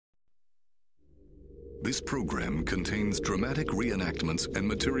This program contains dramatic reenactments and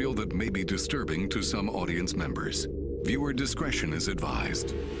material that may be disturbing to some audience members. Viewer discretion is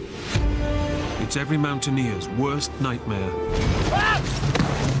advised. It's every mountaineer's worst nightmare.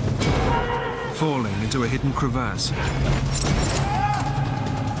 Falling into a hidden crevasse.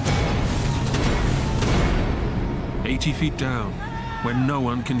 "80 feet down, where no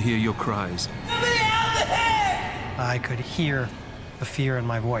one can hear your cries. I could hear the fear in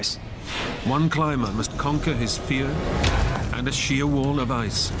my voice. One climber must conquer his fear and a sheer wall of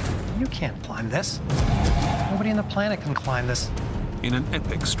ice. You can't climb this. Nobody on the planet can climb this. In an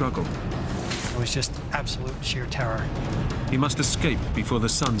epic struggle. It was just absolute sheer terror. He must escape before the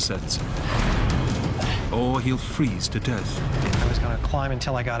sun sets, or he'll freeze to death. I was going to climb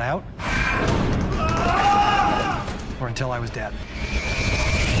until I got out, or until I was dead.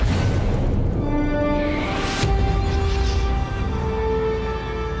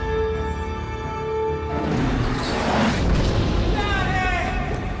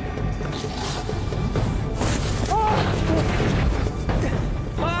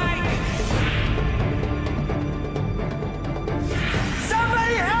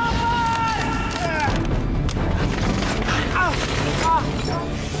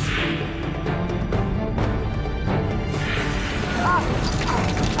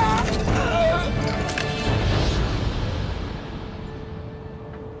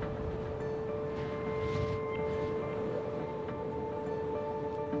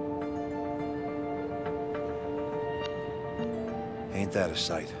 Ain't that a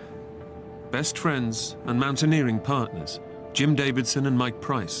sight? Best friends and mountaineering partners, Jim Davidson and Mike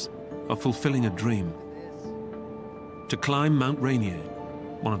Price, are fulfilling a dream. To climb Mount Rainier,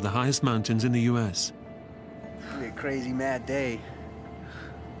 one of the highest mountains in the US. It'll be a crazy, mad day.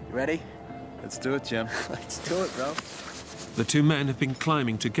 You ready? Let's do it, Jim. Let's do it, bro. The two men have been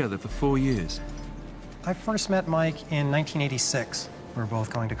climbing together for 4 years. I first met Mike in 1986. We were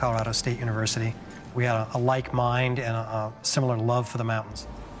both going to Colorado State University. We had a like mind and a similar love for the mountains.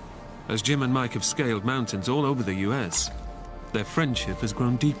 As Jim and Mike have scaled mountains all over the US, their friendship has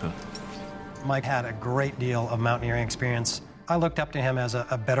grown deeper. Mike had a great deal of mountaineering experience. I looked up to him as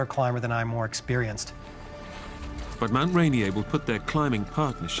a better climber than I, more experienced. But Mount Rainier will put their climbing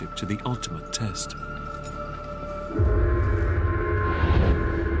partnership to the ultimate test.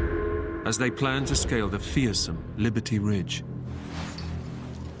 As they plan to scale the fearsome Liberty Ridge.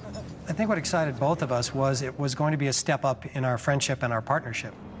 I think what excited both of us was it was going to be a step up in our friendship and our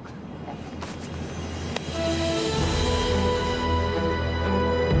partnership.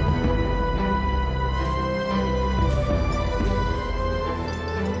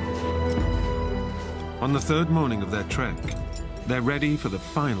 On the third morning of their trek, they're ready for the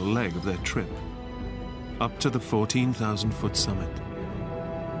final leg of their trip, up to the 14,000-foot summit.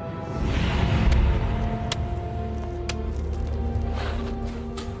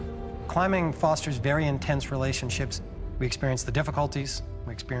 Climbing fosters very intense relationships. We experience the difficulties,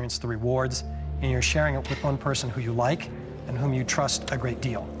 we experience the rewards, and you're sharing it with one person who you like and whom you trust a great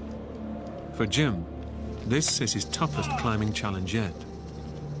deal. For Jim, this is his toughest climbing challenge yet.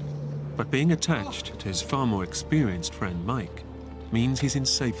 But being attached to his far more experienced friend, Mike, means he's in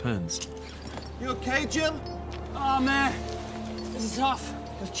safe hands. You okay, Jim? Oh, man. This is tough.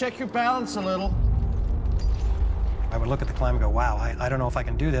 Just check your balance a little. I would look at the climb and go, wow, I don't know if I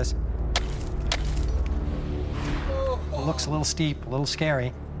can do this. It looks a little steep, a little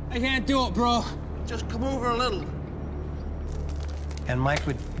scary. I can't do it, bro. Just come over a little. And Mike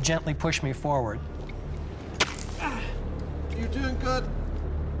would gently push me forward. You're doing good.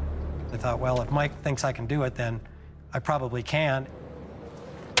 I thought, well, if Mike thinks I can do it, then I probably can.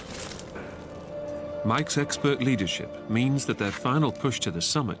 Mike's expert leadership means that their final push to the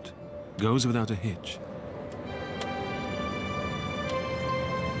summit goes without a hitch.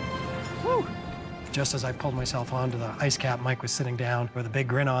 Whew. Just as I pulled myself onto the ice cap, Mike was sitting down with a big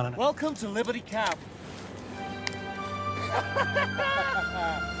grin on it. Welcome to Liberty Cap.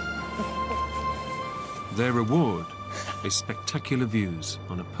 Their reward is spectacular views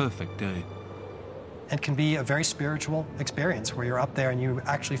on a perfect day. It can be a very spiritual experience where you're up there and you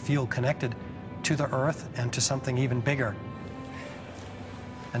actually feel connected to the earth and to something even bigger.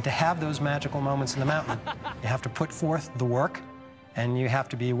 And to have those magical moments in the mountain, you have to put forth the work and you have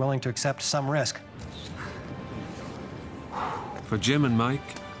to be willing to accept some risk. For Jim and Mike,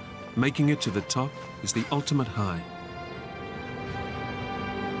 making it to the top is the ultimate high.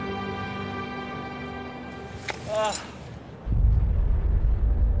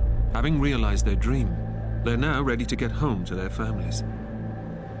 Having realized their dream, they're now ready to get home to their families.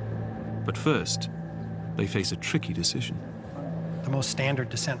 But first, they face a tricky decision. The most standard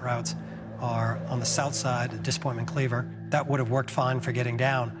descent routes are on the south side of Disappointment Cleaver. That would have worked fine for getting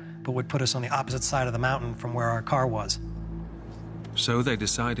down, but would put us on the opposite side of the mountain from where our car was. So they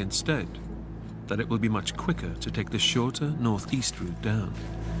decide instead that it will be much quicker to take the shorter northeast route down.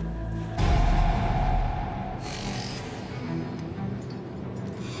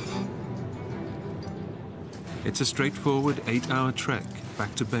 It's a straightforward 8-hour trek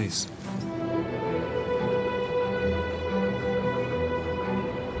back to base.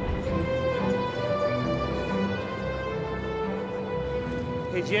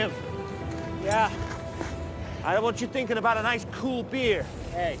 Hey, Jim. Yeah. I don't want you thinking about a nice, cool beer.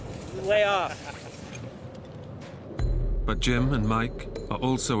 Hey, you lay off. But Jim and Mike are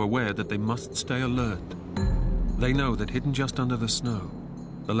also aware that they must stay alert. They know that hidden just under the snow,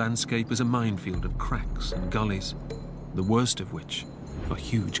 the landscape is a minefield of cracks and gullies, the worst of which are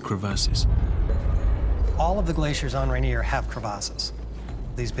huge crevasses. All of the glaciers on Rainier have crevasses,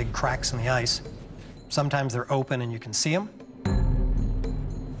 these big cracks in the ice. Sometimes they're open and you can see them,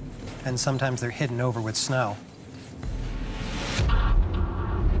 and sometimes they're hidden over with snow.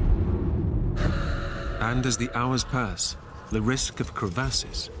 And as the hours pass, the risk of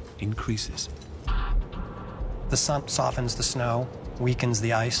crevasses increases. The sun softens the snow, weakens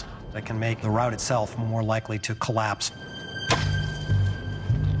the ice. That can make the route itself more likely to collapse.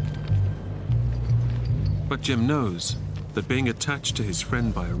 But Jim knows that being attached to his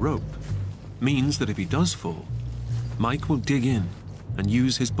friend by a rope means that if he does fall, Mike will dig in and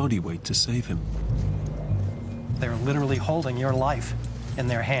use his body weight to save him. They're literally holding your life in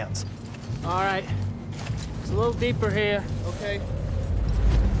their hands. All right. It's a little deeper here. Okay.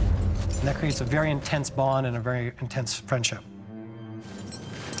 And that creates a very intense bond and a very intense friendship.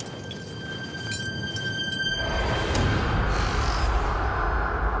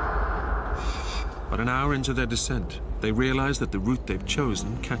 But an hour into their descent, they realize that the route they've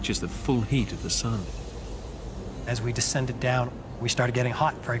chosen catches the full heat of the sun. As we descended down, we started getting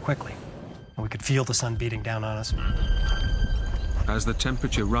hot very quickly. And we could feel the sun beating down on us. As the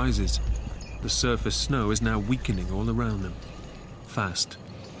temperature rises, the surface snow is now weakening all around them, fast.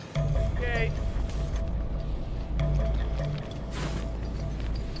 Okay.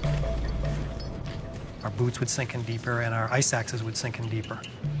 Our boots would sink in deeper and our ice axes would sink in deeper.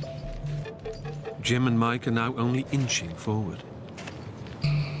 Jim and Mike are now only inching forward.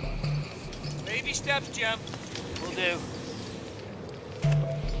 Baby steps, Jim. Will do.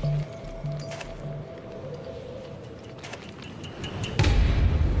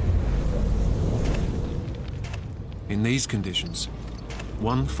 In these conditions,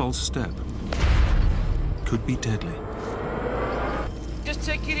 one false step could be deadly. Just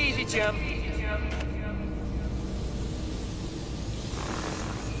take it easy, Jim.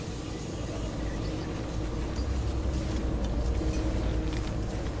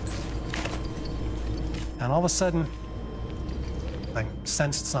 And all of a sudden, I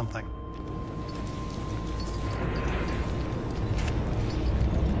sensed something.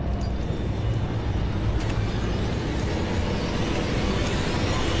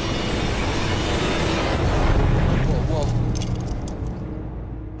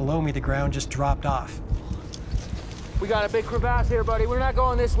 Below me, the ground just dropped off. We got a big crevasse here, buddy. We're not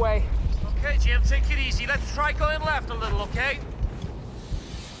going this way. Okay, Jim, take it easy. Let's try going left a little, okay?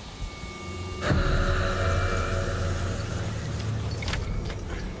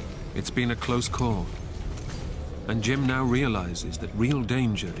 It's been a close call, and Jim now realizes that real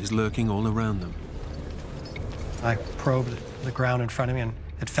danger is lurking all around them. I probed the ground in front of me, and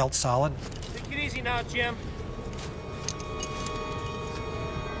it felt solid. Take it easy now, Jim.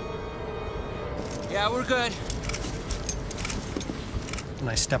 Yeah, we're good. And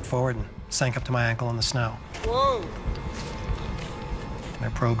I stepped forward and sank up to my ankle in the snow. Whoa. And I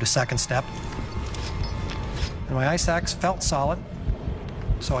probed a second step, and my ice axe felt solid.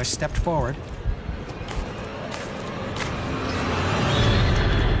 So I stepped forward.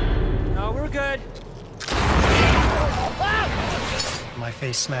 No, we're good. My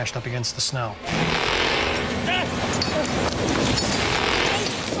face smashed up against the snow.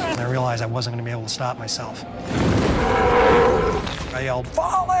 And I realized I wasn't going to be able to stop myself. I yelled,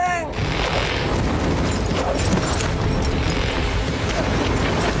 "Falling!"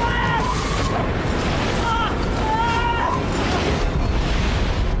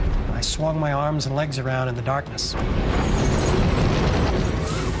 I swung my arms and legs around in the darkness.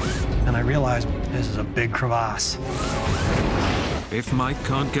 And I realized this is a big crevasse. If Mike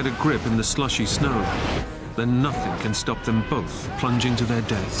can't get a grip in the slushy snow, then nothing can stop them both plunging to their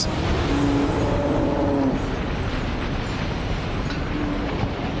deaths.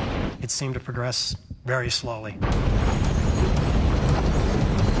 It seemed to progress very slowly.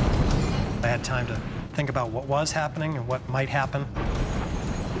 I had time to think about what was happening and what might happen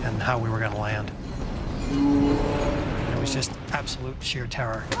and how we were going to land. It was just absolute sheer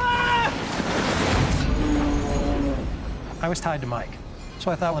terror. I was tied to Mike, so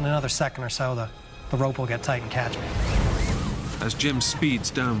I thought in another second or so the rope will get tight and catch me. As Jim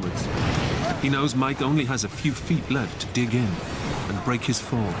speeds downwards, he knows Mike only has a few feet left to dig in and break his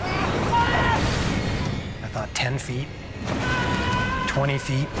fall. I thought 10 feet, 20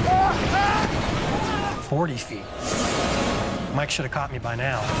 feet, 40 feet. Mike should have caught me by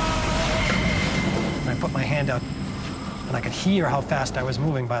now. And I put my hand out, and I could hear how fast I was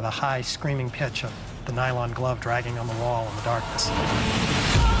moving by the high, screaming pitch of the nylon glove dragging on the wall in the darkness.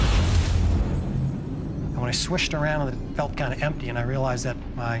 And when I swished around, it felt kind of empty, and I realized that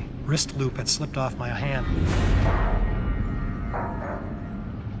my wrist loop had slipped off my hand.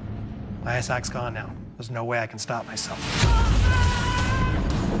 My sack's gone now. There's no way I can stop myself.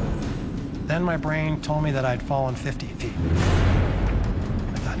 Then my brain told me that I'd fallen 50 feet.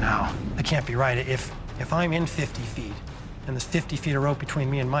 I thought, no, that can't be right. If I'm in 50 feet, and there's 50 feet of rope between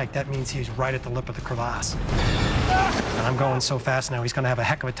me and Mike, that means he's right at the lip of the crevasse. And I'm going so fast now, he's going to have a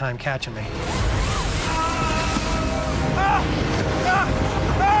heck of a time catching me.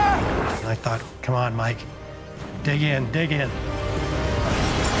 And I thought, come on, Mike. Dig in, dig in.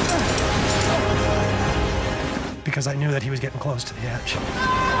 Because I knew that he was getting close to the edge.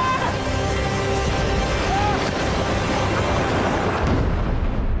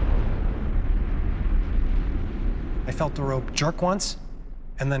 I felt the rope jerk once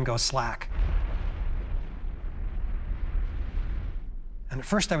and then go slack. And at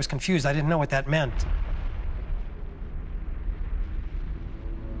first I was confused. I didn't know what that meant.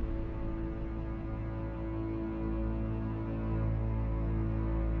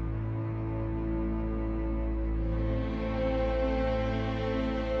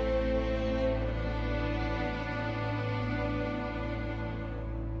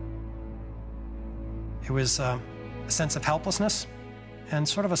 It was a sense of helplessness and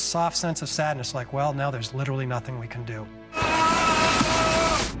sort of a soft sense of sadness, like, well, now there's literally nothing we can do.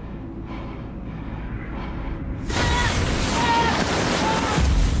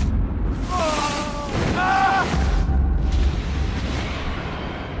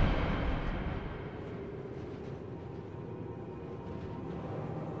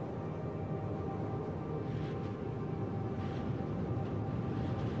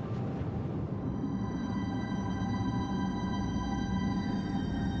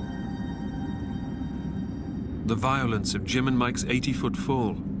 The violence of Jim and Mike's 80-foot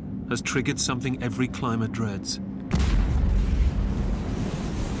fall has triggered something every climber dreads: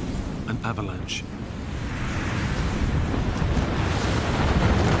 an avalanche.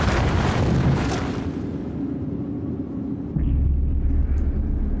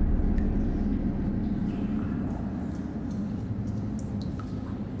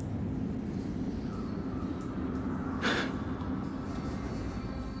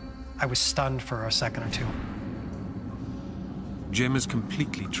 I was stunned for a second or two. Jim is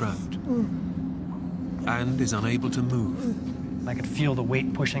completely trapped and is unable to move. I could feel the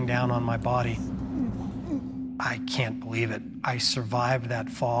weight pushing down on my body. I can't believe it. I survived that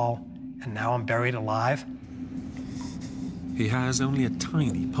fall, and now I'm buried alive. He has only a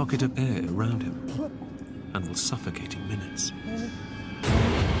tiny pocket of air around him and will suffocate in minutes.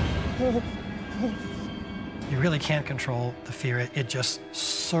 You really can't control the fear. It just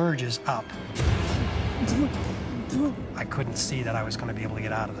surges up. I couldn't see that I was going to be able to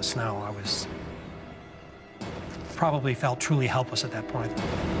get out of the snow. I was probably felt truly helpless at that point.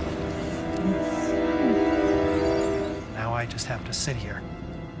 Now I just have to sit here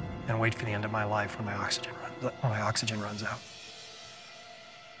and wait for the end of my life when my oxygen runs out.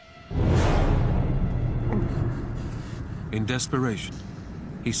 In desperation,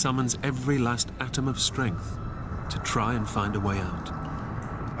 he summons every last atom of strength to try and find a way out.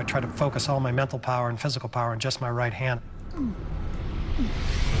 I tried to focus all my mental power and physical power in just my right hand.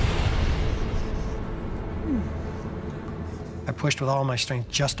 I pushed with all my strength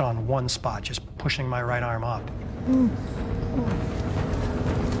just on one spot, just pushing my right arm up.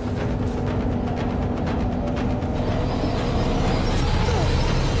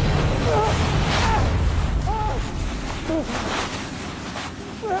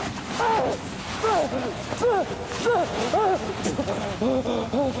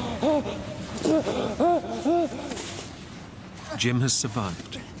 Jim has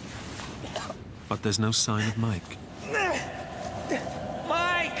survived, but there's no sign of Mike.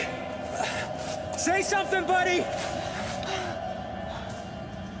 Mike! Say something, buddy!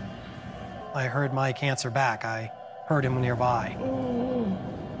 I heard Mike answer back. I heard him nearby.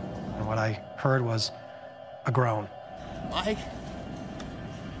 And what I heard was a groan. Mike?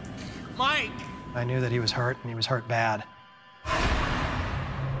 Mike! I knew that he was hurt, and he was hurt bad.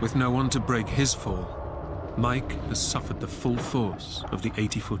 With no one to break his fall, Mike has suffered the full force of the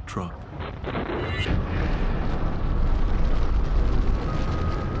 80-foot drop.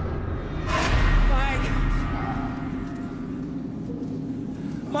 Mike!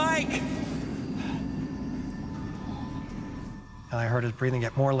 Mike! And I heard his breathing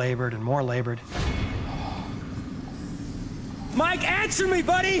get more labored and more labored. Mike, answer me,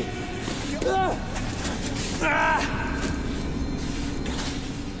 buddy!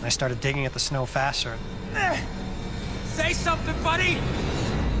 I started digging at the snow faster. Say something, buddy!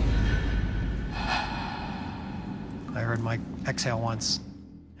 I heard Mike exhale once,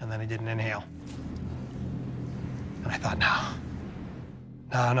 and then he didn't inhale. And I thought, no.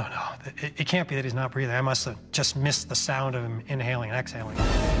 It can't be that he's not breathing. I must have just missed the sound of him inhaling and exhaling.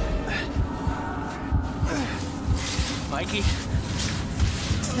 Mikey,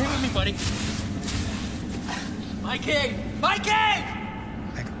 stay with me, buddy. Mikey! Mikey!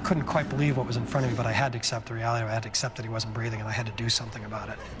 I couldn't quite believe what was in front of me, but I had to accept the reality. I had to accept that he wasn't breathing, and I had to do something about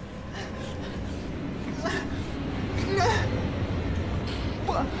it.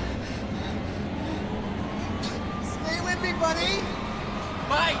 Stay with me, buddy!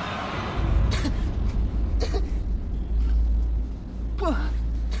 Mike!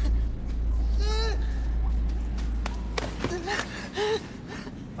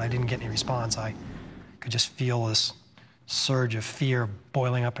 I didn't get any response. I could just feel this surge of fear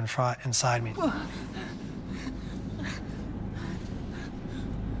boiling up inside me.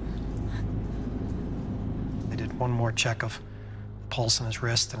 They did one more check of pulse in his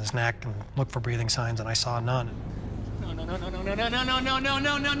wrist and his neck and looked for breathing signs, and I saw none.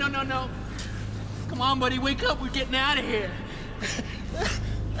 No. Come on, buddy, wake up. We're getting out of here.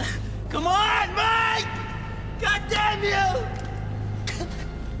 Come on, Mike! God damn you!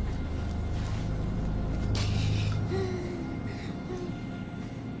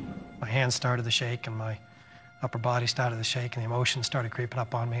 My hands started to shake, and my upper body started to shake, and the emotions started creeping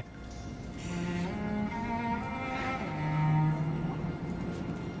up on me.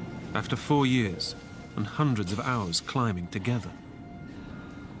 After 4 years and hundreds of hours climbing together,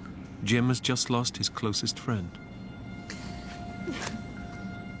 Jim has just lost his closest friend.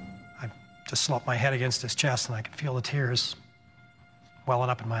 I just slumped my head against his chest, and I could feel the tears welling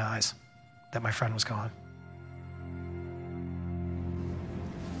up in my eyes that my friend was gone.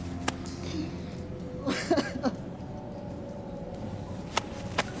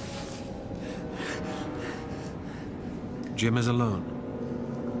 Jim is alone,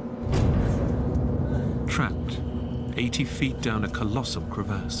 trapped 80 feet down a colossal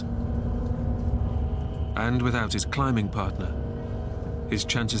crevasse. And without his climbing partner, his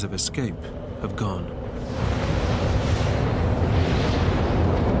chances of escape have gone.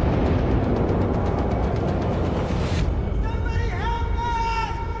 Somebody help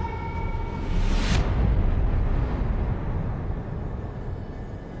us!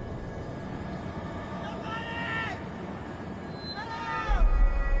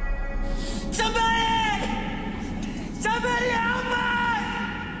 Somebody! Somebody help us!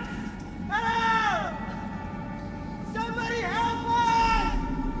 Hello! Somebody help us!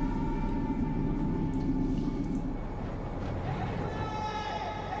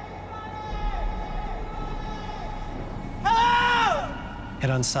 Hello! It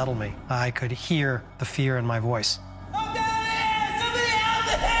unsettled me. I could hear the fear in my voice. I'm down here! Somebody help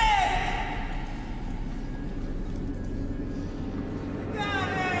me!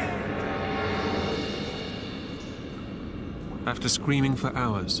 After screaming for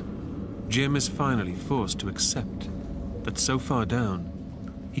hours, Jim is finally forced to accept that so far down,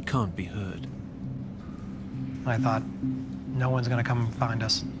 he can't be heard. I thought, no one's gonna come and find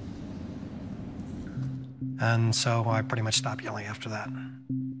us. And so I pretty much stopped yelling after that.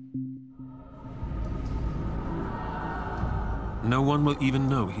 No one will even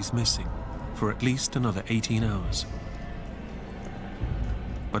know he's missing for at least another 18 hours.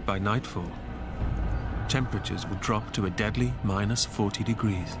 But by nightfall, temperatures would drop to a deadly -40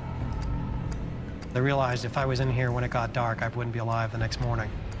 degrees. I realized if I was in here when it got dark, I wouldn't be alive the next morning.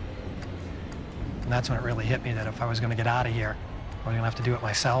 And that's when it really hit me that if I was gonna get out of here, I was gonna have to do it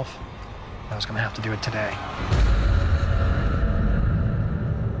myself. I was gonna have to do it today.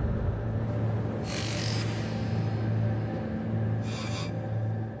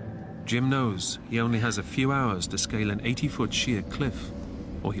 Jim knows he only has a few hours to scale an 80-foot sheer cliff,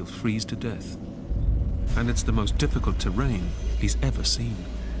 or he'll freeze to death. And it's the most difficult terrain he's ever seen.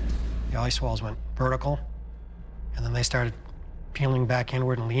 The ice walls went vertical, and then they started peeling back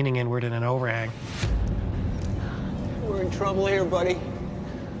inward and leaning inward in an overhang. We're in trouble here, buddy.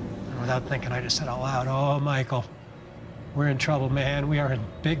 And without thinking, I just said out loud, "Oh, Michael, we're in trouble, man. We are in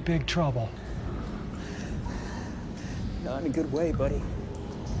big, big trouble." Not in a good way, buddy.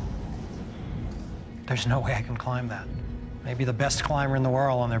 There's no way I can climb that. Maybe the best climber in the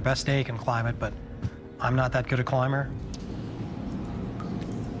world on their best day can climb it, but I'm not that good a climber.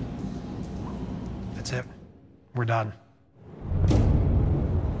 That's it. We're done.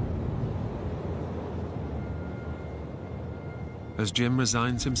 As Jim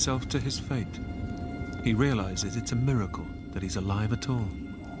resigns himself to his fate, he realizes it's a miracle that he's alive at all.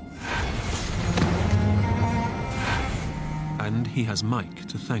 And he has Mike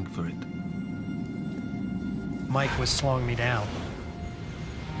to thank for it. Mike was slowing me down.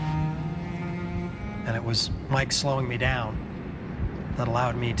 And it was Mike slowing me down that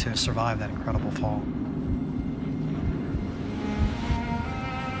allowed me to survive that incredible fall.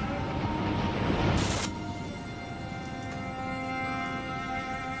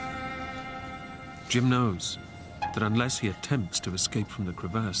 Jim knows that unless he attempts to escape from the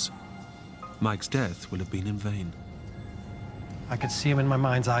crevasse, Mike's death will have been in vain. I could see him in my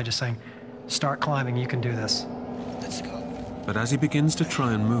mind's eye just saying, "Start climbing, you can do this." Let's go. But as he begins to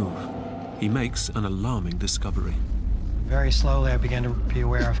try and move, he makes an alarming discovery. Very slowly, I began to be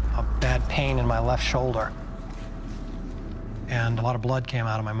aware of a bad pain in my left shoulder. And a lot of blood came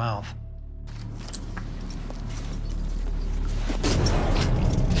out of my mouth.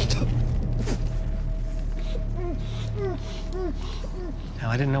 And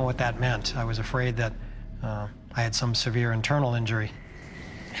I didn't know what that meant. I was afraid that I had some severe internal injury.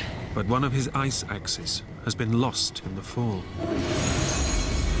 But one of his ice axes has been lost in the fall.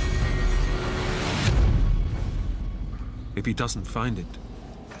 If he doesn't find it,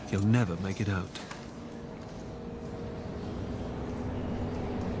 he'll never make it out.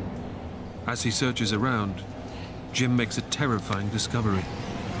 As he searches around, Jim makes a terrifying discovery.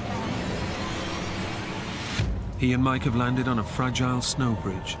 He and Mike have landed on a fragile snow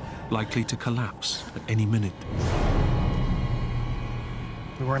bridge, likely to collapse at any minute.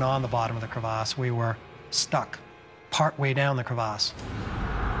 We weren't on the bottom of the crevasse. We were stuck, partway down the crevasse.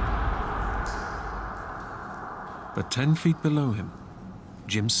 But 10 feet below him,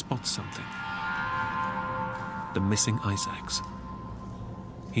 Jim spots something. The missing ice axe.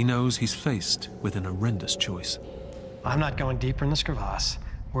 He knows he's faced with an horrendous choice. I'm not going deeper in this crevasse,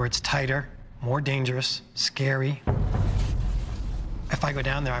 where it's tighter, more dangerous, scary. If I go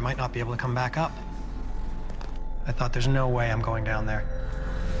down there, I might not be able to come back up. I thought, there's no way I'm going down there.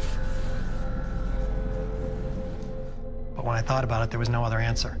 But when I thought about it, there was no other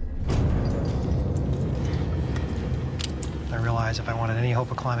answer. I realized if I wanted any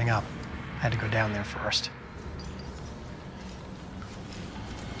hope of climbing up, I had to go down there first.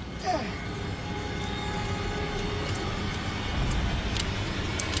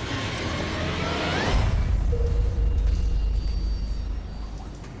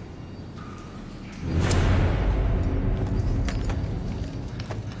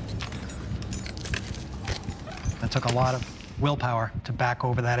 It took a lot of willpower to back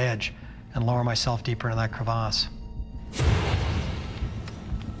over that edge and lower myself deeper into that crevasse.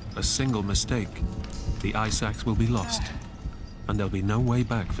 A single mistake, the ice axe will be lost, and there'll be no way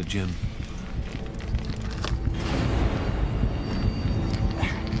back for Jim.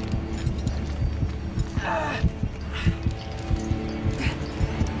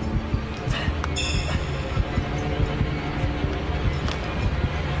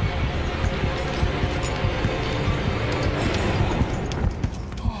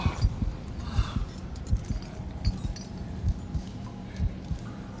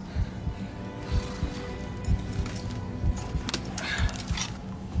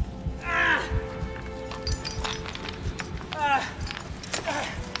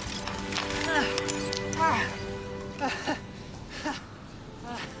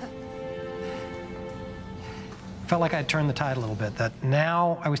 Felt like I'd turned the tide a little bit, that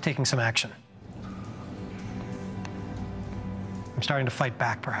now I was taking some action. I'm starting to fight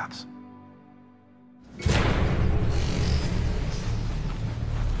back, perhaps.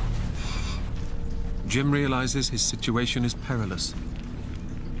 Jim realizes his situation is perilous.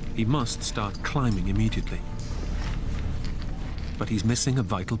 He must start climbing immediately. But he's missing a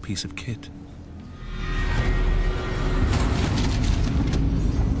vital piece of kit.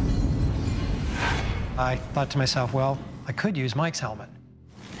 I thought to myself, well, I could use Mike's helmet.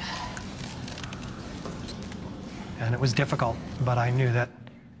 And it was difficult, but I knew that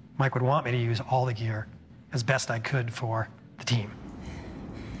Mike would want me to use all the gear as best I could for the team.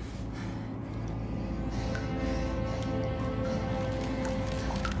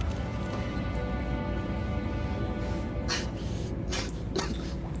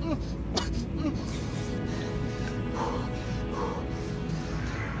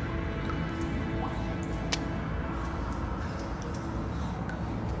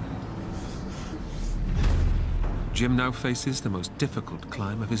 Jim now faces the most difficult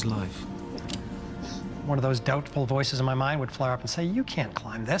climb of his life. One of those doubtful voices in my mind would flare up and say, "You can't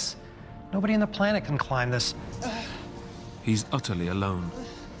climb this. Nobody on the planet can climb this." He's utterly alone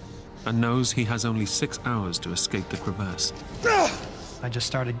and knows he has only 6 hours to escape the crevasse. I just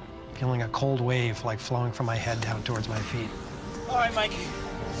started feeling a cold wave like flowing from my head down towards my feet. All right, Mike.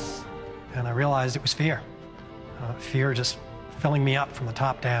 And I realized it was fear. Fear just filling me up from the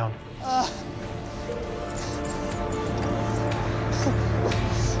top down.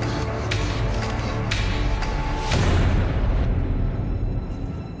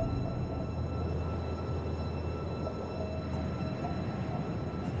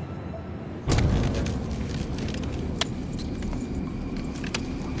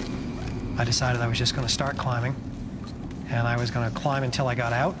 I decided I was just going to start climbing, and I was going to climb until I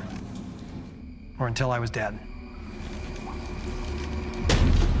got out, or until I was dead.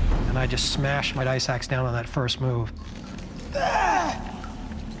 And I just smashed my ice axe down on that first move.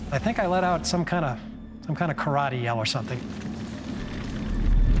 I think I let out some kind of karate yell or something.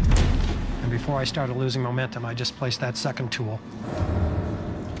 And before I started losing momentum, I just placed that second tool.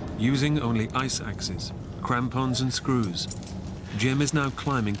 Using only ice axes, crampons and screws, Jim is now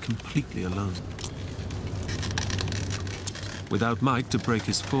climbing completely alone. Without Mike to break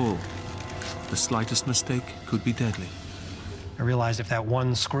his fall, the slightest mistake could be deadly. I realized if that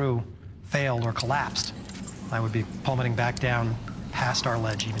one screw failed or collapsed, I would be plummeting back down past our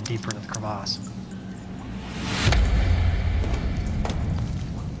ledge, even deeper into the crevasse.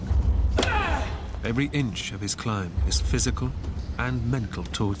 Every inch of his climb is physical and mental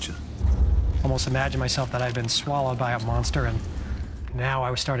torture. Almost imagine myself that I'd been swallowed by a monster, and now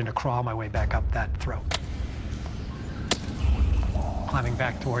I was starting to crawl my way back up that throat. Climbing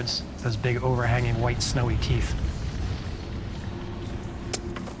back towards those big overhanging white snowy teeth.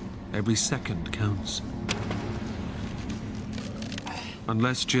 Every second counts.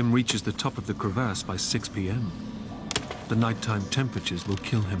 Unless Jim reaches the top of the crevasse by 6 p.m., the nighttime temperatures will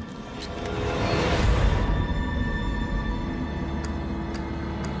kill him.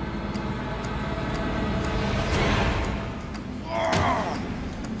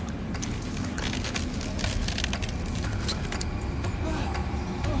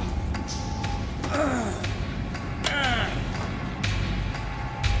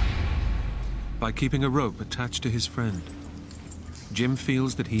 By keeping a rope attached to his friend, Jim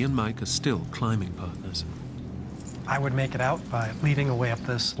feels that he and Mike are still climbing partners. I would make it out by leading the way up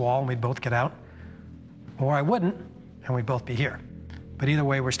this wall and we'd both get out. Or I wouldn't, and we'd both be here. But either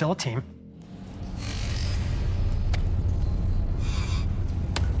way, we're still a team.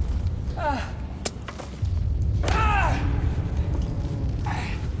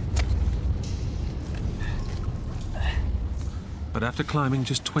 But after climbing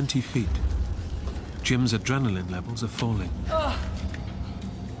just 20 feet, Jim's adrenaline levels are falling.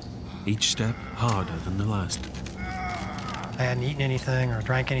 Each step harder than the last. I hadn't eaten anything or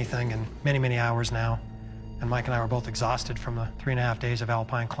drank anything in many, many hours now. And Mike and I were both exhausted from the 3.5 days of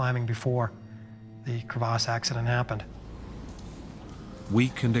alpine climbing before the crevasse accident happened.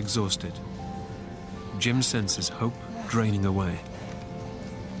 Weak and exhausted, Jim senses hope draining away.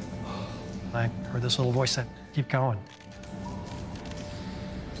 I heard this little voice that, "Keep going."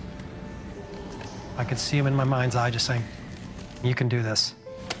 I could see him in my mind's eye just saying, "You can do this."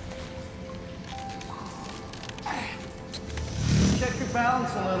 Check your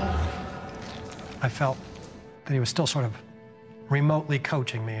balance a little. I felt that he was still sort of remotely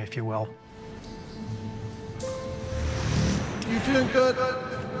coaching me, if you will. You doing good?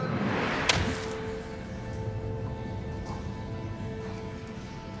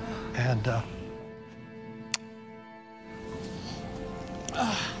 And,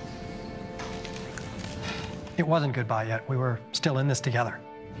 it wasn't goodbye yet. We were still in this together.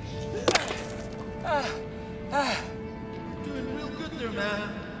 Doing real good there, man.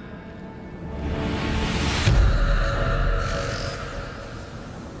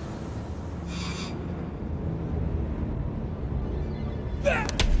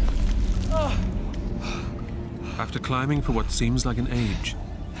 After climbing for what seems like an age,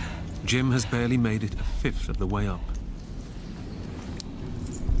 Jim has barely made it a fifth of the way up.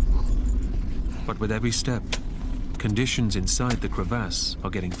 But with every step, conditions inside the crevasse are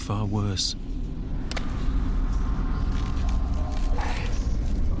getting far worse.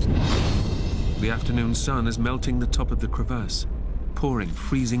 The afternoon sun is melting the top of the crevasse, pouring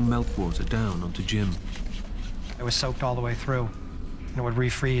freezing meltwater down onto Jim. It was soaked all the way through, and it would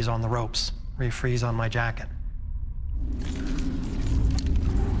refreeze on the ropes, refreeze on my jacket.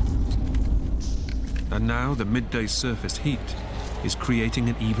 And now the midday surface heat is creating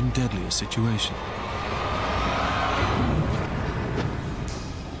an even deadlier situation.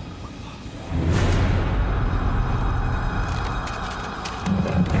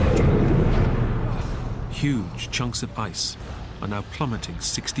 Huge chunks of ice are now plummeting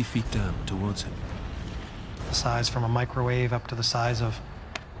 60 feet down towards him. The size from a microwave up to the size of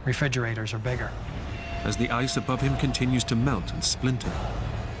refrigerators or bigger. As the ice above him continues to melt and splinter,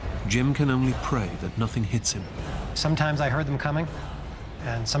 Jim can only pray that nothing hits him. Sometimes I heard them coming,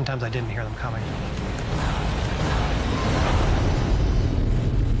 and sometimes I didn't hear them coming.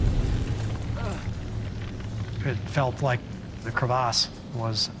 It felt like the crevasse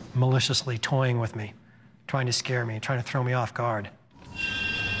was maliciously toying with me, trying to scare me, trying to throw me off guard.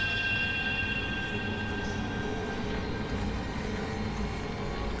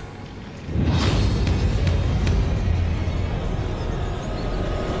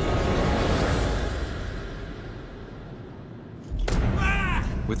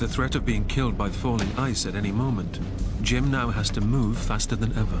 With the threat of being killed by falling ice at any moment, Jim now has to move faster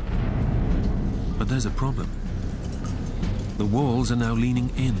than ever. But there's a problem. The walls are now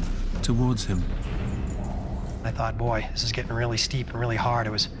leaning in towards him. I thought, boy, this is getting really steep and really hard.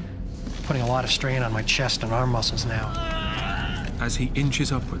 It was putting a lot of strain on my chest and arm muscles now. As he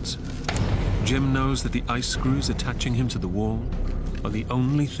inches upwards, Jim knows that the ice screws attaching him to the wall are the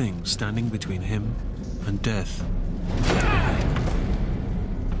only thing standing between him and death.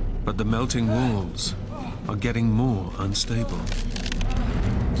 But the melting walls are getting more unstable.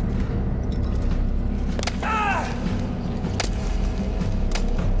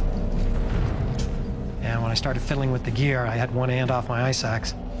 And when I started fiddling with the gear, I had one hand off my ice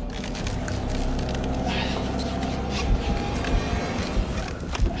axe.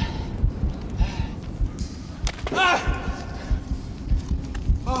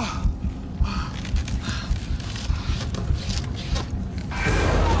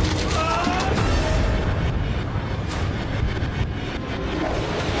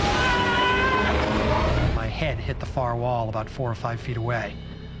 Hit the far wall about 4 or 5 feet away.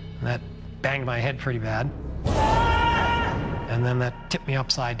 And that banged my head pretty bad. And then that tipped me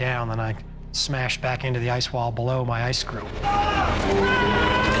upside down, and I smashed back into the ice wall below my ice screw.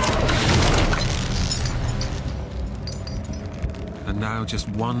 And now just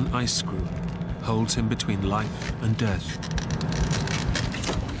one ice screw holds him between life and death.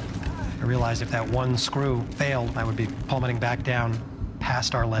 I realized if that one screw failed, I would be plummeting back down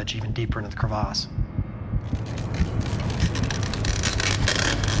past our ledge, even deeper into the crevasse.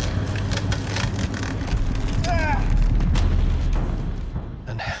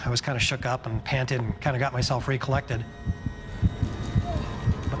 And I was kind of shook up and panted and kind of got myself recollected.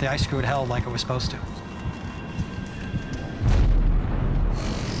 But the ice screw had held like it was supposed to.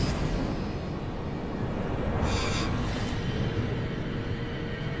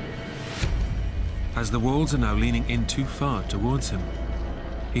 As the walls are now leaning in too far towards him,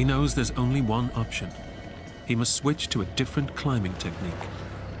 he knows there's only one option. He must switch to a different climbing technique: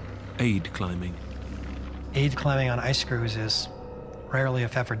 aid climbing. Aid climbing on ice screws is rarely,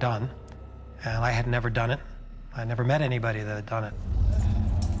 if ever, done. And I had never done it. I never met anybody that had done it.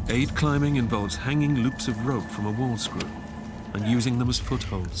 Aid climbing involves hanging loops of rope from a wall screw and using them as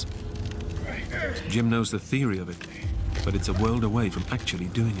footholds. Jim knows the theory of it, but it's a world away from actually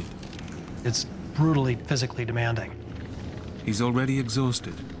doing it. It's brutally physically demanding. He's already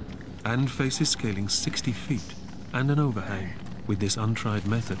exhausted and faces scaling 60 feet and an overhang with this untried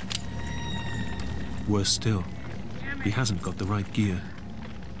method. Worse still, he hasn't got the right gear.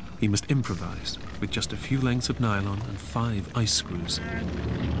 He must improvise with just a few lengths of nylon and 5 ice screws.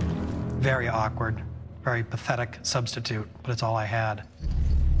 Very awkward, very pathetic substitute, but it's all I had.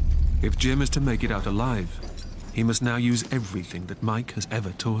 If Jim is to make it out alive, he must now use everything that Mike has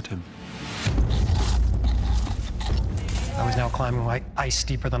ever taught him. I was now climbing like ice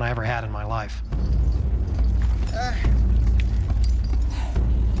steeper than I ever had in my life.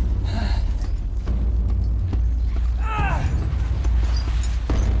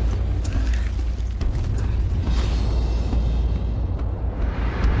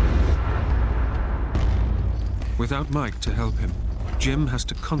 Without Mike to help him, Jim has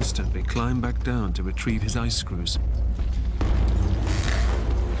to constantly climb back down to retrieve his ice screws,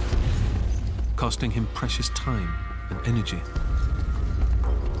 costing him precious time and energy.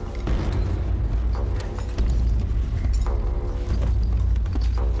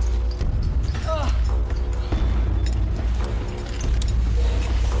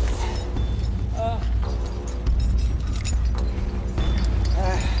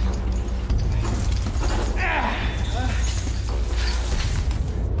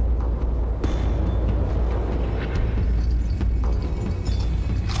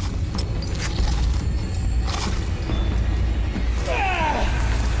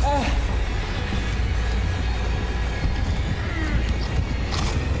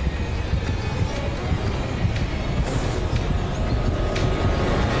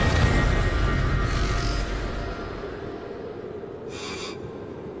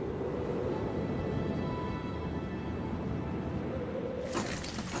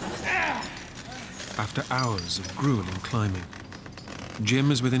 hours of grueling climbing,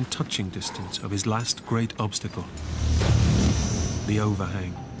 Jim is within touching distance of his last great obstacle, the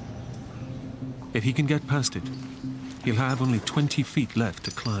overhang. If he can get past it, he'll have only 20 feet left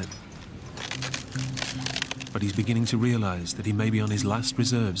to climb. But he's beginning to realize that he may be on his last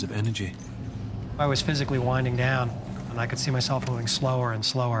reserves of energy. I was physically winding down, and I could see myself moving slower and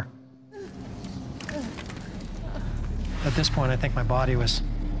slower. At this point, I think my body was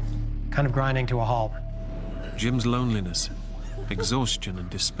kind of grinding to a halt. Jim's loneliness, exhaustion, and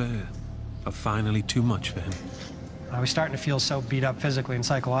despair are finally too much for him. I was starting to feel so beat up physically and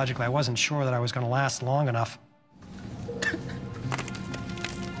psychologically, I wasn't sure that I was going to last long enough.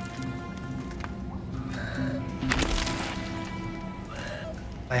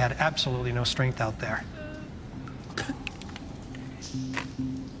 I had absolutely no strength out there.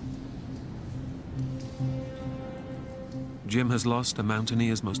 Jim has lost a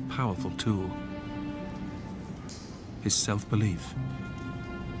mountaineer's most powerful tool, his self-belief.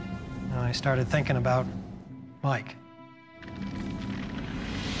 I started thinking about Mike.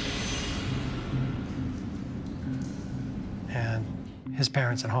 And his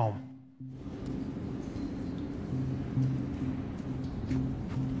parents at home.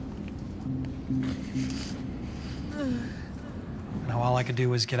 And how all I could do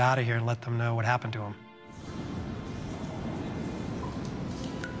was get out of here and let them know what happened to him.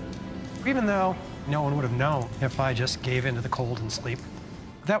 Even though no one would have known if I just gave in to the cold and sleep,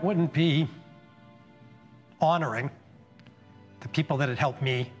 that wouldn't be honoring the people that had helped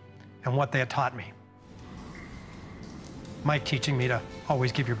me and what they had taught me. Mike teaching me to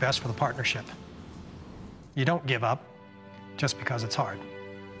always give your best for the partnership. You don't give up just because it's hard.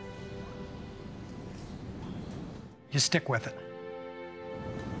 You stick with it.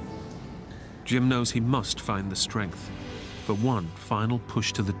 Jim knows he must find the strength for one final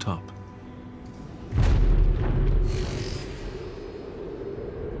push to the top.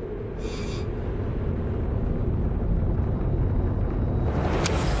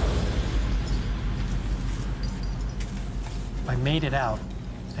 If I made it out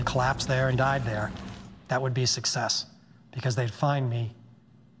and collapsed there and died there, that would be success, because they'd find me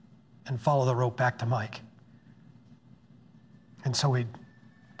and follow the rope back to Mike. And so we'd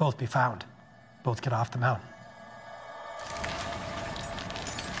both be found, both get off the mountain.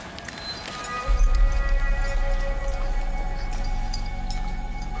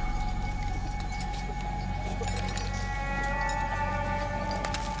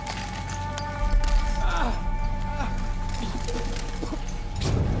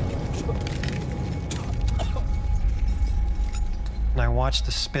 And I watched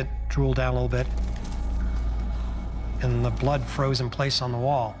the spit drool down a little bit, and the blood froze in place on the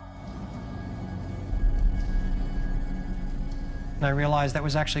wall. And I realized that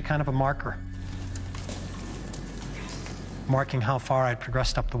was actually kind of a marker, marking how far I'd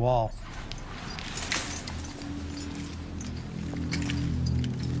progressed up the wall.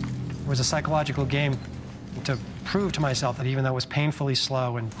 It was a psychological game to prove to myself that even though it was painfully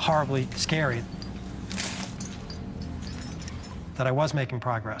slow and horribly scary, that I was making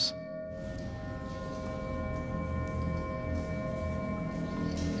progress.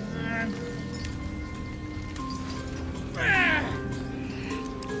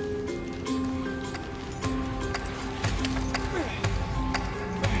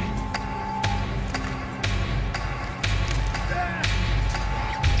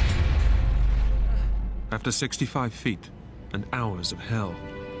 After 65 feet and hours of hell,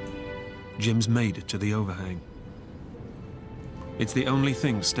 Jim's made it to the overhang. It's the only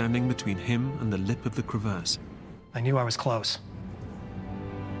thing standing between him and the lip of the crevasse. I knew I was close.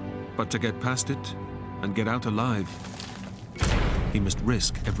 But to get past it and get out alive, he must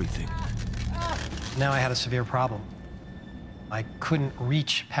risk everything. Now I had a severe problem. I couldn't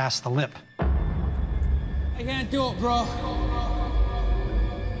reach past the lip. I can't do it, bro.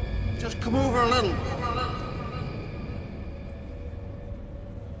 Just come over a little.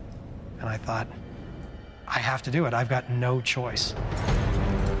 And I thought, I have to do it. I've got no choice.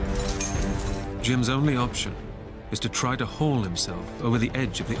 Jim's only option is to try to haul himself over the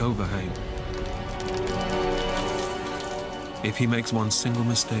edge of the overhang. If he makes one single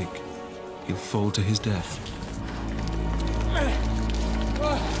mistake, he'll fall to his death.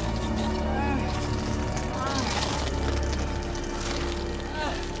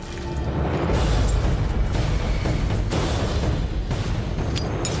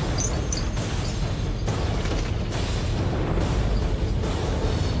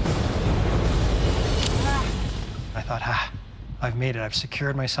 I've made it. I've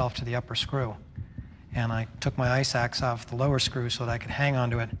secured myself to the upper screw. And I took my ice axe off the lower screw so that I could hang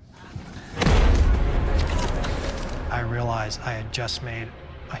onto it. I realized I had just made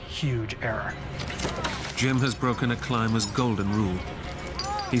a huge error. Jim has broken a climber's golden rule.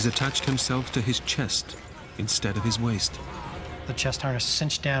 He's attached himself to his chest instead of his waist. The chest harness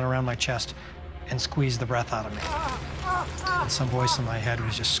cinched down around my chest and squeezed the breath out of me. And some voice in my head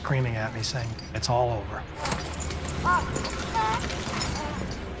was just screaming at me, saying, "It's all over.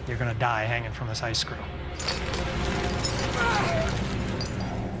 You're gonna die hanging from this ice screw."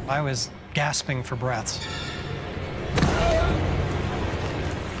 I was gasping for breaths.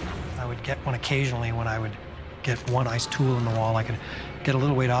 I would get one occasionally when I would get one ice tool in the wall. I could get a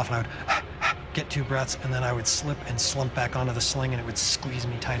little weight off and I would get 2 breaths, and then I would slip and slump back onto the sling and it would squeeze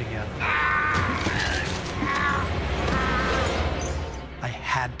me tight again. I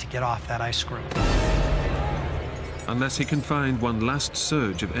had to get off that ice screw. Unless he can find one last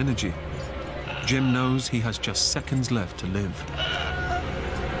surge of energy, Jim knows he has just seconds left to live.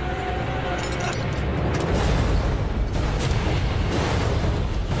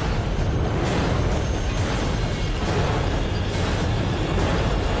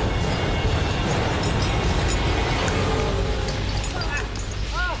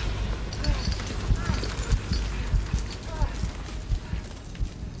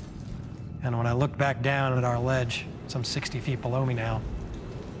 And when I looked back down at our ledge, some 60 feet below me now,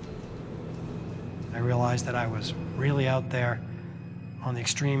 I realized that I was really out there on the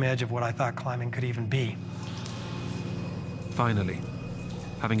extreme edge of what I thought climbing could even be. Finally,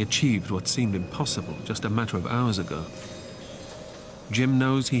 having achieved what seemed impossible just a matter of hours ago, Jim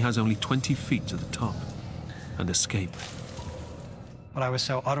knows he has only 20 feet to the top and escape. But I was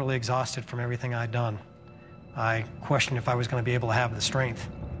so utterly exhausted from everything I'd done, I questioned if I was going to be able to have the strength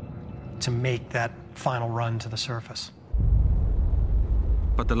to make that final run to the surface.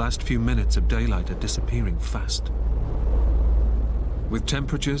 But the last few minutes of daylight are disappearing fast. With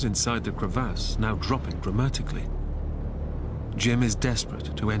temperatures inside the crevasse now dropping dramatically, Jim is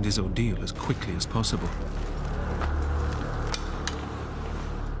desperate to end his ordeal as quickly as possible.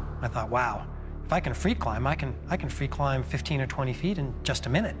 I thought, wow, if I can free climb, I can free climb 15 or 20 feet in just a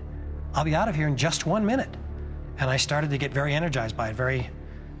minute. I'll be out of here in just 1 minute. And I started to get very energized by it, very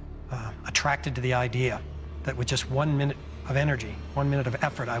attracted to the idea that with just 1 minute of energy, 1 minute of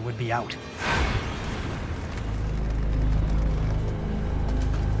effort, I would be out.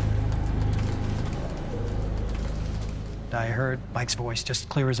 I heard Mike's voice just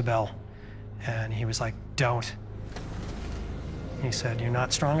clear as a bell, and he was like, "Don't." He said, "You're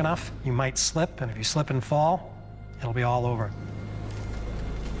not strong enough, you might slip, and if you slip and fall, it'll be all over.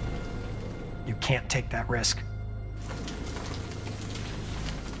 You can't take that risk."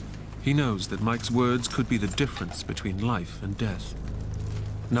 He knows that Mike's words could be the difference between life and death.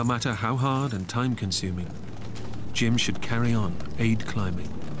 No matter how hard and time-consuming, Jim should carry on aid climbing.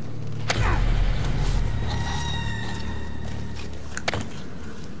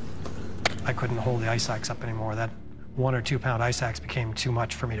 I couldn't hold the ice axe up anymore. That 1 or 2 pound ice axe became too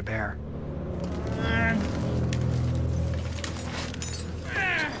much for me to bear.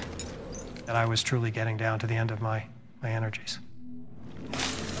 And I was truly getting down to the end of my energies.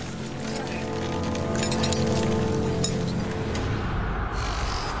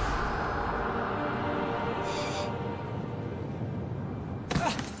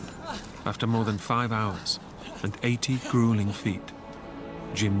 After more than 5 hours and 80 grueling feet,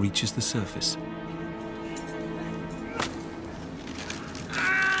 Jim reaches the surface.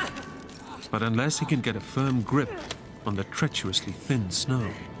 But unless he can get a firm grip on the treacherously thin snow,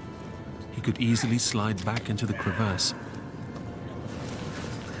 he could easily slide back into the crevasse.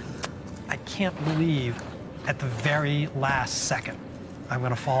 I can't believe at the very last second I'm going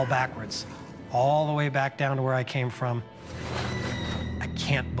to fall backwards, all the way back down to where I came from. I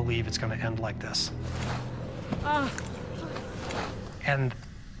can't believe it's going to end like this. And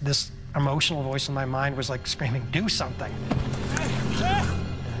this emotional voice in my mind was like screaming, "Do something."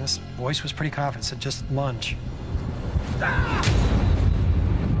 And this voice was pretty confident, said, "Just lunge."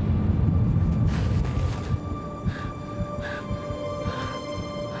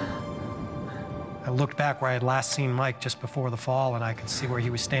 I looked back where I had last seen Mike just before the fall, and I could see where he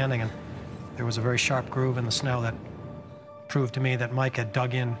was standing, and there was a very sharp groove in the snow that proved to me that Mike had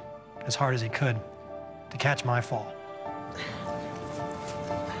dug in as hard as he could to catch my fall.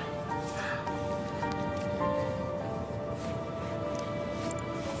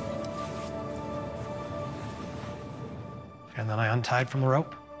 And then I untied from the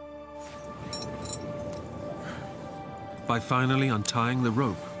rope. By finally untying the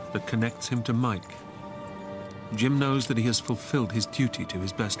rope that connects him to Mike, Jim knows that he has fulfilled his duty to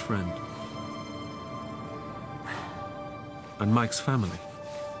his best friend. And Mike's family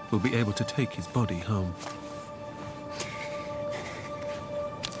will be able to take his body home.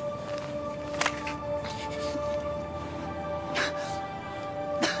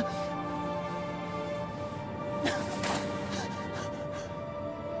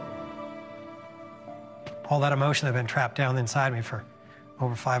 all that emotion that had been trapped down inside me for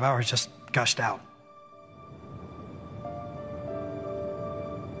over 5 hours just gushed out.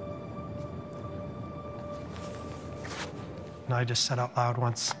 And I just said out loud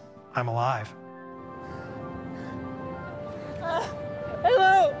once, "I'm alive."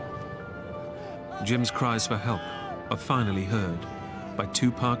 Hello! Jim's cries for help are finally heard by 2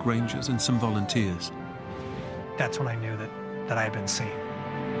 park rangers and some volunteers. That's when I knew that I had been seen.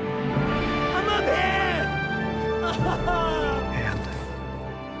 I'm up here! And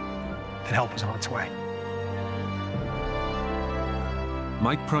that help was on its way.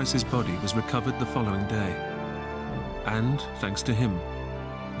 Mike Price's body was recovered the following day. And, thanks to him,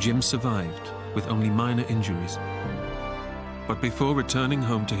 Jim survived with only minor injuries. But before returning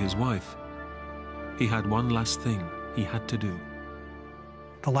home to his wife, he had one last thing he had to do.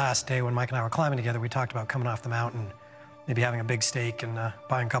 The last day when Mike and I were climbing together, we talked about coming off the mountain, maybe having a big steak and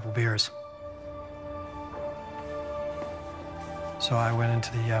buying a couple beers. So I went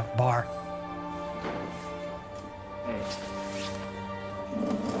into the bar.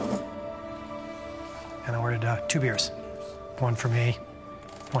 And I ordered 2 beers. One for me,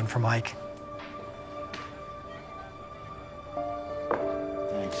 one for Mike.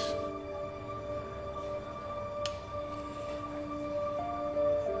 Thanks.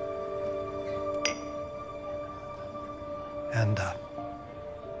 And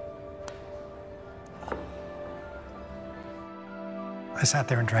I sat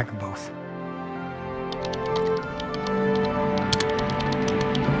there and drank them both.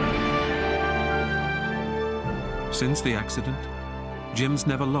 Since the accident, Jim's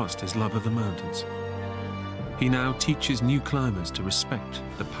never lost his love of the mountains. He now teaches new climbers to respect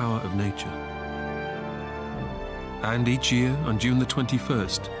the power of nature. And each year, on June the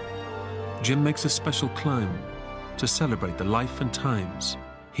 21st, Jim makes a special climb to celebrate the life and times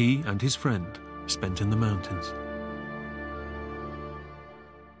he and his friend spent in the mountains.